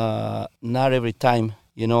farm, not every time,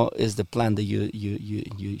 is the plan that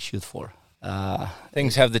you shoot for.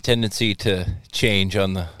 Things have the tendency to change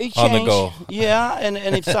on the go. Yeah, and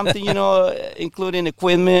if something, including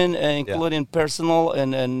equipment, including personal,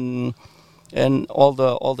 and all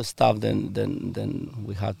the stuff, then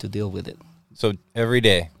we have to deal with it. So every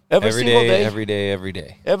day. Every day. Every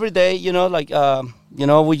day. Every day,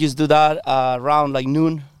 we just do that around like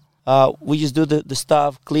noon. We just do the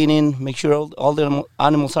stuff, cleaning, make sure all the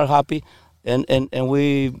animals are happy, and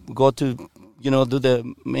we go to, do the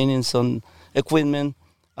maintenance on equipment,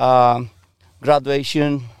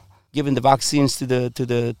 graduation, giving the vaccines to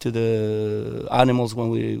the animals when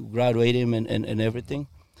we graduate them and everything.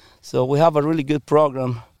 So we have a really good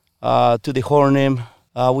program to dehorn them.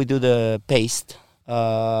 We do the paste.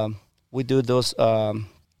 We do those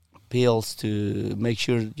pills to make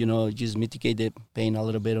sure, just mitigate the pain a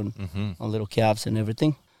little bit on little calves and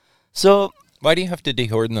everything. So why do you have to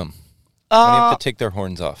dehorn them? Why do you have to take their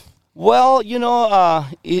horns off? Well,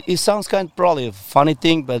 it sounds probably a funny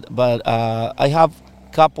thing, but I have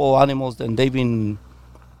a couple animals and they've been,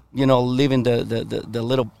 leaving the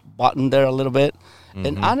little button there a little bit.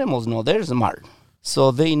 And animals know they're smart.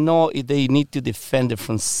 So they know if they need to defend it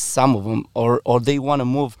from some of them, or they want to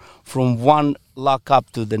move from one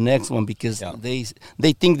lockup to the next one because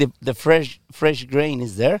they think the fresh grain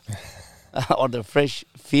is there, or the fresh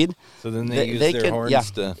feed. So then they use their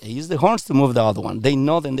horns to... They use the horns to move the other one. They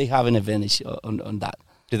know then they have an advantage on that.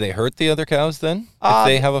 Do they hurt the other cows then if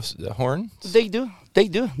they have a horn? They do.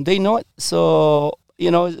 They know it. So,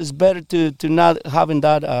 it's better to not having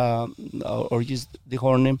that or just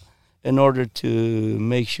dehorn them, in order to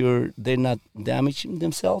make sure they're not damaging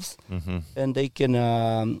themselves and they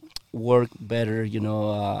can work better,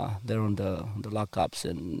 they're on the lockups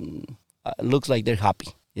and it looks like they're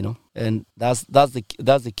happy, and that's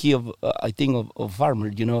the key of I think of farmer,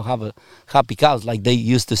 have a happy cows, like they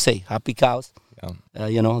used to say, happy cows.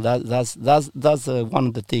 That's one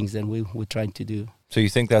of the things that we're trying to do. So you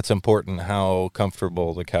think that's important, how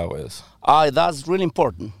comfortable the cow is? That's really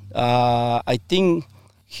important. I think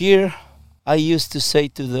here, I used to say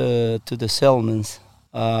to the salesmen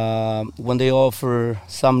when they offer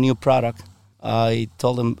some new product, I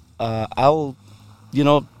told them, I'll,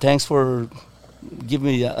 thanks for giving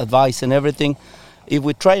me advice and everything. If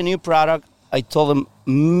we try a new product, I told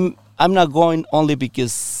them, I'm not going only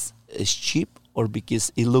because it's cheap or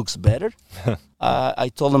because it looks better. I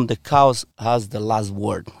told them the cows has the last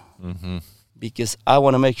word. Mm-hmm. Because I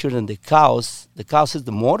want to make sure that the cows is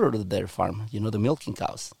the motor of their farm, the milking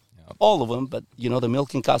cows. Yep. All of them, but, the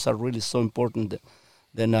milking cows are really so important.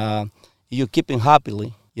 Then you keep them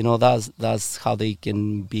happily, that's how they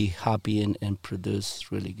can be happy and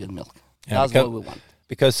produce really good milk. Yeah, that's what we want.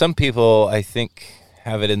 Because some people, I think,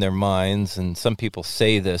 have it in their minds, and some people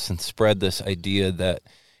say this and spread this idea that,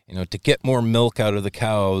 to get more milk out of the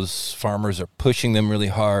cows, farmers are pushing them really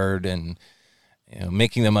hard and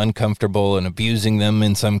making them uncomfortable and abusing them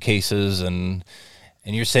in some cases, and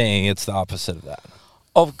you're saying it's the opposite of that.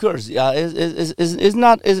 Of course, yeah. It's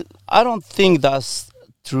not. I don't think that's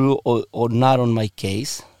true or not on my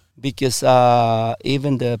case, because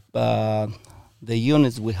even the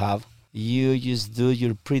units we have, you just do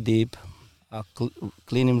your pre-dip,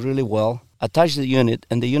 clean them really well, attach the unit,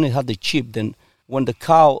 and the unit have the chip. Then when the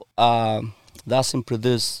cow doesn't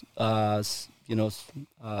produce,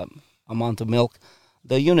 amount of milk,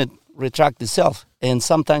 the unit retract itself, and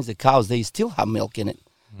sometimes the cows, they still have milk in it.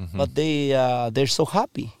 Mm-hmm. But they're so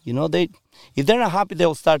happy, if they're not happy,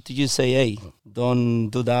 they'll start to just say, hey, don't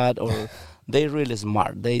do that, or they're really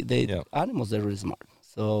smart. Animals, they're really smart.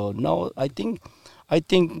 So no, I think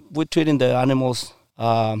we're treating the animals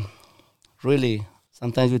really,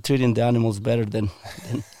 sometimes we're treating the animals better than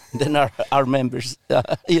our members,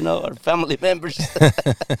 our family members.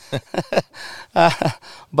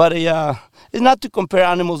 But it's not to compare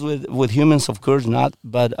animals with humans, of course not.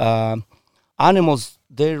 But animals,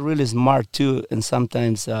 they're really smart too, and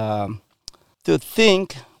sometimes to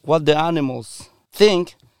think what the animals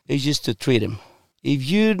think is just to treat them. If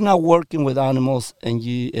you're not working with animals and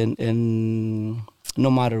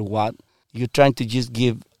no matter what, you're trying to just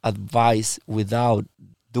give advice without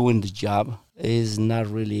doing the job, is not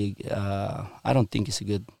really. I don't think it's a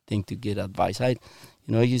good thing to get advice. I'm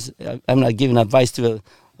not giving advice to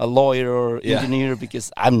a lawyer or engineer,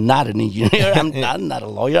 because I'm not an engineer. I'm not a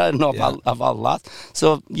lawyer. I don't know about lots.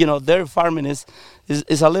 So their farming is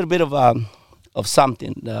a little bit of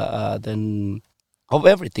something than of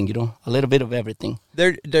everything. A little bit of everything.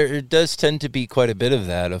 There does tend to be quite a bit of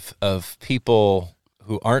that of people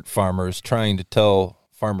who aren't farmers trying to tell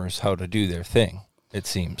farmers how to do their thing. It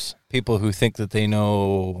seems people who think that they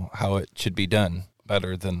know how it should be done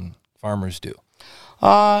better than farmers do.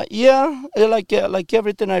 Like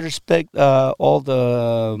everything, I respect all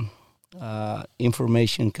the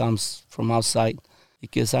information comes from outside,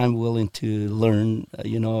 because I'm willing to learn.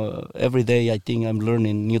 Every day I think I'm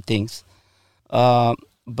learning new things.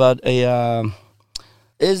 But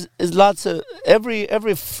is lots of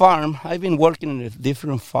every farm. I've been working in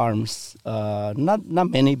different farms, not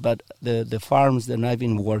many, but the farms that I've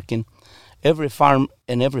been working, every farm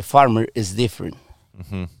and every farmer is different.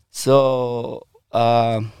 Mm-hmm. So,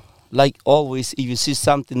 like always, if you see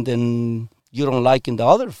something then you don't like in the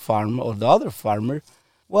other farm or the other farmer,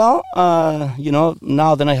 well,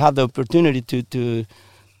 now that I have the opportunity to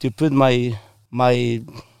put my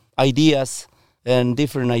ideas and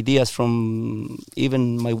different ideas from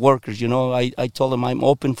even my workers, I told them I'm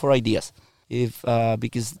open for ideas,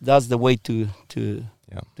 because that's the way to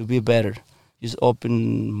be better. Just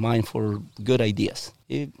open mind for good ideas.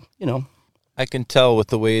 I can tell with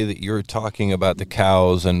the way that you're talking about the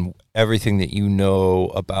cows and everything that you know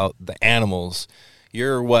about the animals,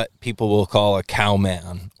 you're what people will call a cow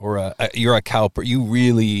man, or you're a cow. You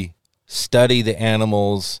really study the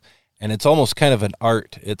animals. And it's almost kind of an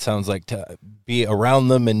art, it sounds like, to be around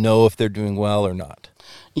them and know if they're doing well or not.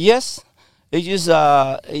 Yes. It just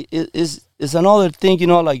it's another thing,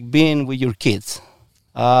 like being with your kids.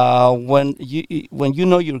 When you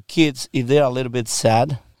know your kids, if they're a little bit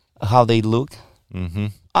sad, how they look. Mm-hmm.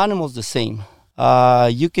 Animals the same.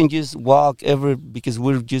 You can just walk because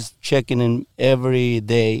we're just checking in every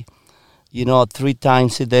day, 3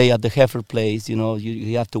 times a day at the heifer place.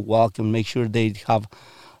 You have to walk and make sure they have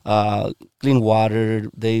clean water,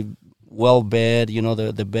 they well bed,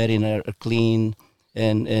 the bedding are clean,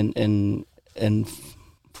 and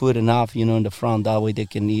food enough, in the front, that way they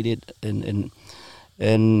can eat it,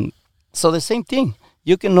 and so the same thing.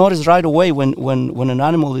 You can notice right away when an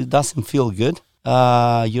animal doesn't feel good.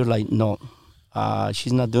 You're like, no,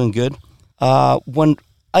 she's not doing good. When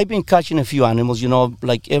I've been catching a few animals,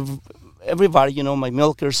 like everybody, my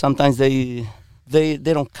milkers, sometimes they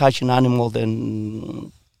don't catch an animal,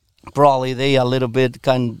 then probably they a little bit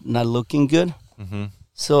kind of not looking good. Mm-hmm.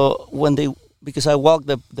 So because I walk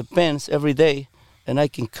the pens every day and I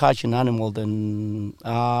can catch an animal, then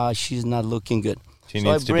she's not looking good. She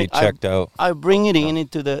needs to be checked out. I bring it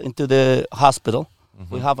into the hospital.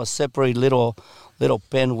 Mm-hmm. We have a separate little little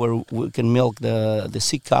pen where we can milk the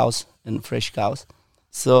sick cows and fresh cows.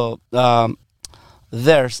 So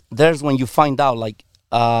there's when you find out, like,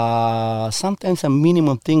 sometimes a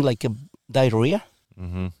minimum thing like a diarrhea.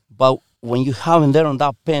 Mm-hmm. But when you have him there on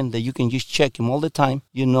that pen that you can just check him all the time,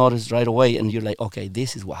 you notice right away, and you're like, okay,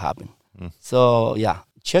 this is what happened. So yeah,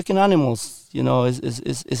 checking animals,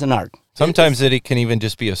 is an art. Sometimes it can even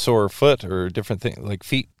just be a sore foot or different things, like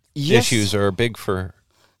feet Yes. issues are big for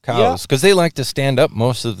cows because they like to stand up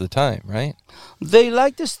most of the time, right? They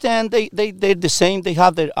like to stand. They're the same. They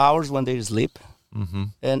have their hours when they sleep, Mm-hmm.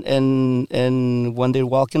 and when they're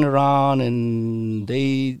walking around and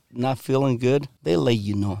they not feeling good, they let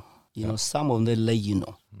you know. Some of them they let you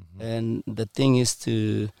know. And the thing is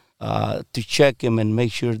to check them and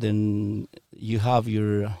make sure then you have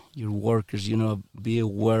your workers, be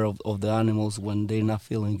aware of the animals when they're not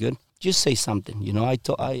feeling good. Just say something. I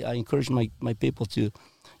encourage my people to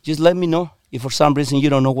just let me know if for some reason you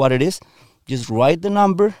don't know what it is. Just write the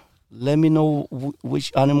number. Let me know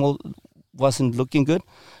which animal wasn't looking good,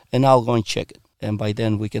 and I'll go and check it. And by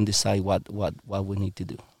then we can decide what we need to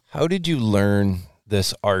do. How did you learn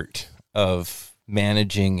this art of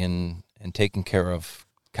managing and taking care of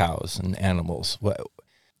cows and animals?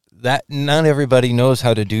 That not everybody knows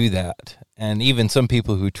how to do that, and even some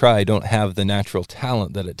people who try don't have the natural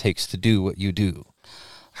talent that it takes to do what you do.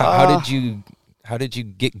 How did you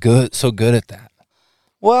get so good at that?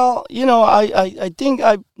 Well, I think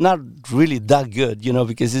I'm not really that good,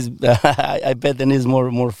 because I bet there is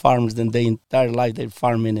more farmers than their entire life they're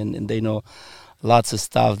farming and they know lots of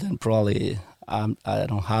stuff than probably I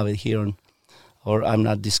don't have it here or I'm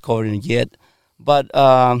not discovering it yet. But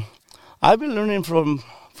I've been learning from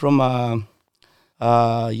my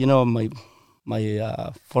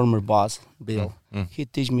former boss, Bill. He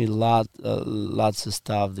teach me lots of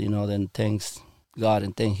stuff, then thanks God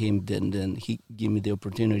and thank him, then he gave me the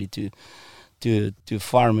opportunity to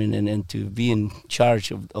farming and to be in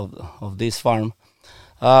charge of this farm.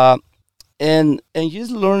 And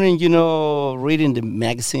just learning, reading the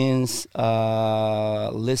magazines,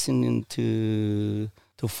 listening to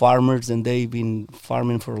farmers, and they've been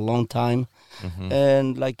farming for a long time. Mm-hmm.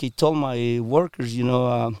 And like I told my workers,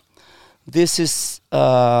 this is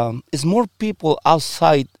more people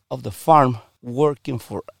outside of the farm working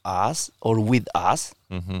for us or with us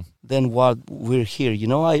than what we're here.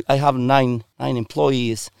 I have nine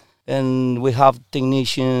employees, and we have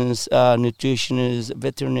technicians, nutritionists,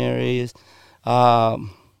 veterinaries,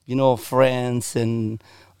 friends, and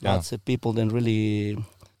lots of people that really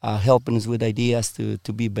helping us with ideas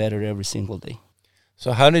to be better every single day.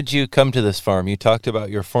 So how did you come to this farm? You talked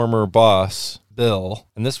about your former boss, Bill,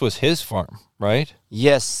 and this was his farm, right?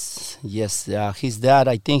 Yes. His dad,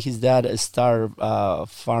 I think his dad started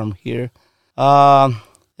farm here.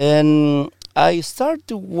 And I started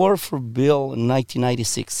to work for Bill in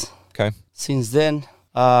 1996. Okay. Since then,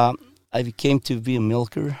 I became to be a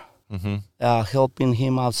milker, helping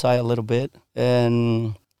him outside a little bit.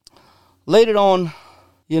 And later on,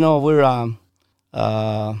 we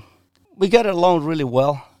got along really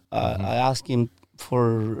well. I asked him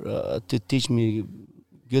to teach me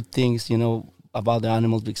good things, about the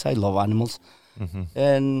animals, because I love animals.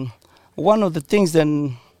 And one of the things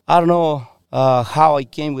then, I don't know how I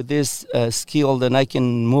came with this skill that I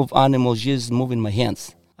can move animals just moving my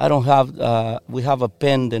hands. I don't have, we have a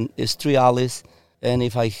pen that is 3 alleys, and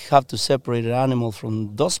if I have to separate an animal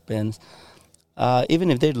from those pens,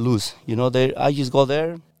 even if they're loose, I just go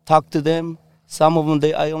there, talk to them. Some of them,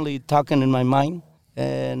 I only talking in my mind,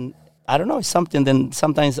 and I don't know, it's something. Then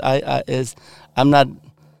sometimes I'm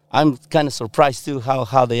kind of surprised too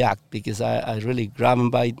how they act, because I really grab them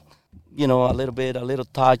by, a little bit, a little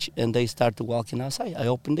touch, and they start to walking outside. I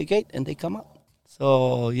open the gate and they come out.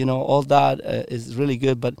 So all that is really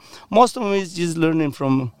good. But most of them is just learning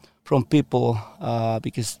from people,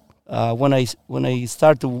 because when I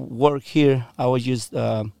start to work here, I was just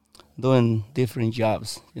doing different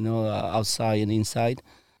jobs, outside and inside.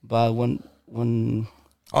 But when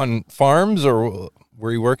on farms, or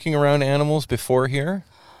were you working around animals before here?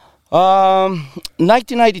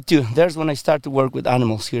 1992. There's when I started to work with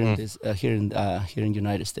animals here in this here in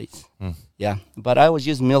United States. Yeah, but I was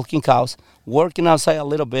just milking cows, working outside a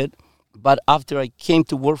little bit. But after I came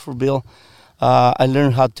to work for Bill, I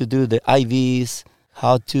learned how to do the IVs,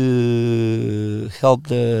 how to help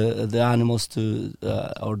the animals to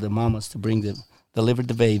or the mamas to deliver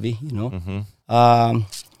the baby.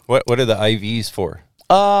 What are the IVs for?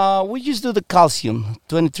 We just do the calcium,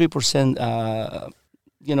 23%.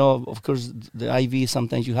 Of course, the IV,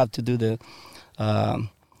 sometimes you have to do the,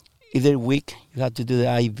 either week, you have to do the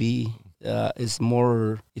IV, is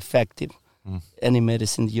more effective. any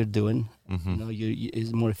medicine you're doing. Mm-hmm. You know,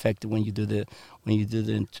 it's more effective when you do the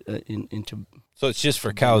So it's just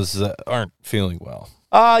for cows that aren't feeling well.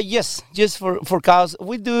 Yes, just for cows.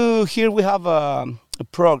 We do here. We have a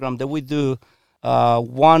program that we do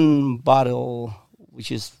one bottle,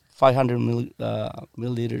 which is 500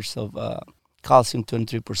 milliliters of calcium,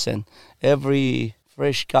 23%. Every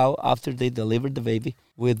fresh cow after they deliver the baby,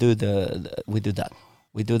 we do that.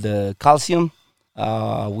 We do the calcium.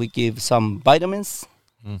 We give some vitamins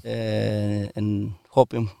and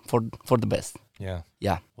hoping for the best. Yeah.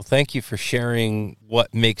 Yeah. Well, thank you for sharing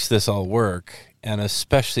what makes this all work, and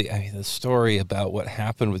especially the story about what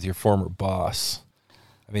happened with your former boss.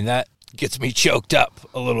 I mean, that gets me choked up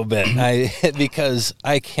a little bit because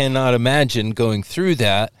I cannot imagine going through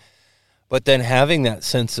that, but then having that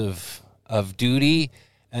sense of duty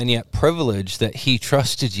and yet privilege that he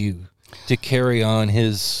trusted you to carry on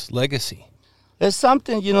his legacy. It's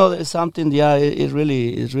something, it's something, yeah, it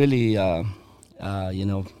really,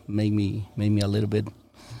 made me a little bit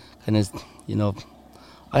kind of,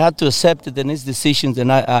 I had to accept it and his decisions,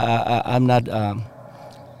 and I'm not,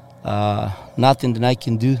 nothing that I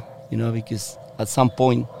can do, because at some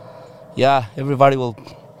point, yeah, everybody will,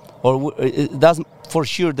 or it doesn't for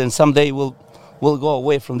sure, then someday we'll go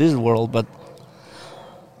away from this world, but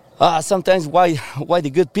sometimes why the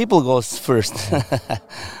good people goes first.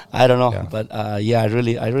 I don't know, but I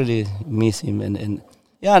really miss him, and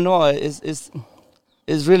yeah, no, it's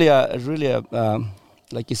really a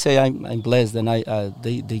like you say, I'm blessed, and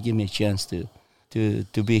they give me a chance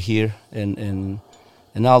to be here, and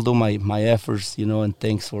I'll do my efforts, and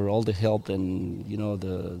thanks for all the help, and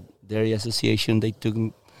the Dairy Association, they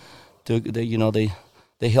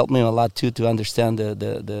they helped me a lot too to understand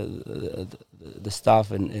the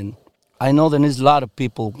stuff, and I know there is a lot of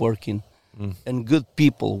people working. And good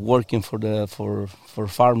people working for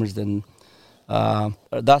farmers, then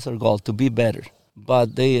that's our goal, to be better.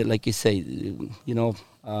 But they, like you say,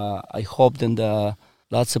 I hope that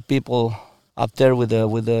lots of people up there with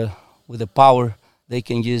the power, they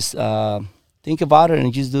can just think about it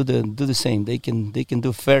and just do the same. They can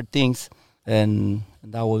do fair things, and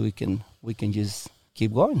that way we can just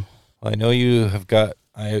keep going. Well, I know you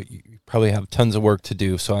probably have tons of work to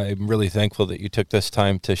do, so I'm really thankful that you took this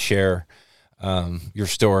time to share your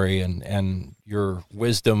story and your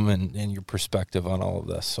wisdom and your perspective on all of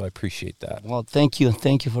this. So I appreciate that. Well, thank you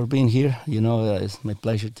for being here. It's my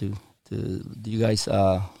pleasure to you guys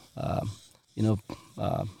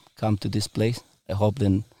come to this place. I hope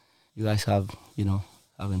then you guys have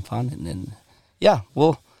having fun, and then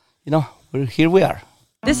here we are.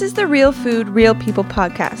 This is the Real Food, Real People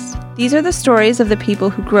podcast. These are the stories of the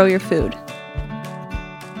people who grow your food.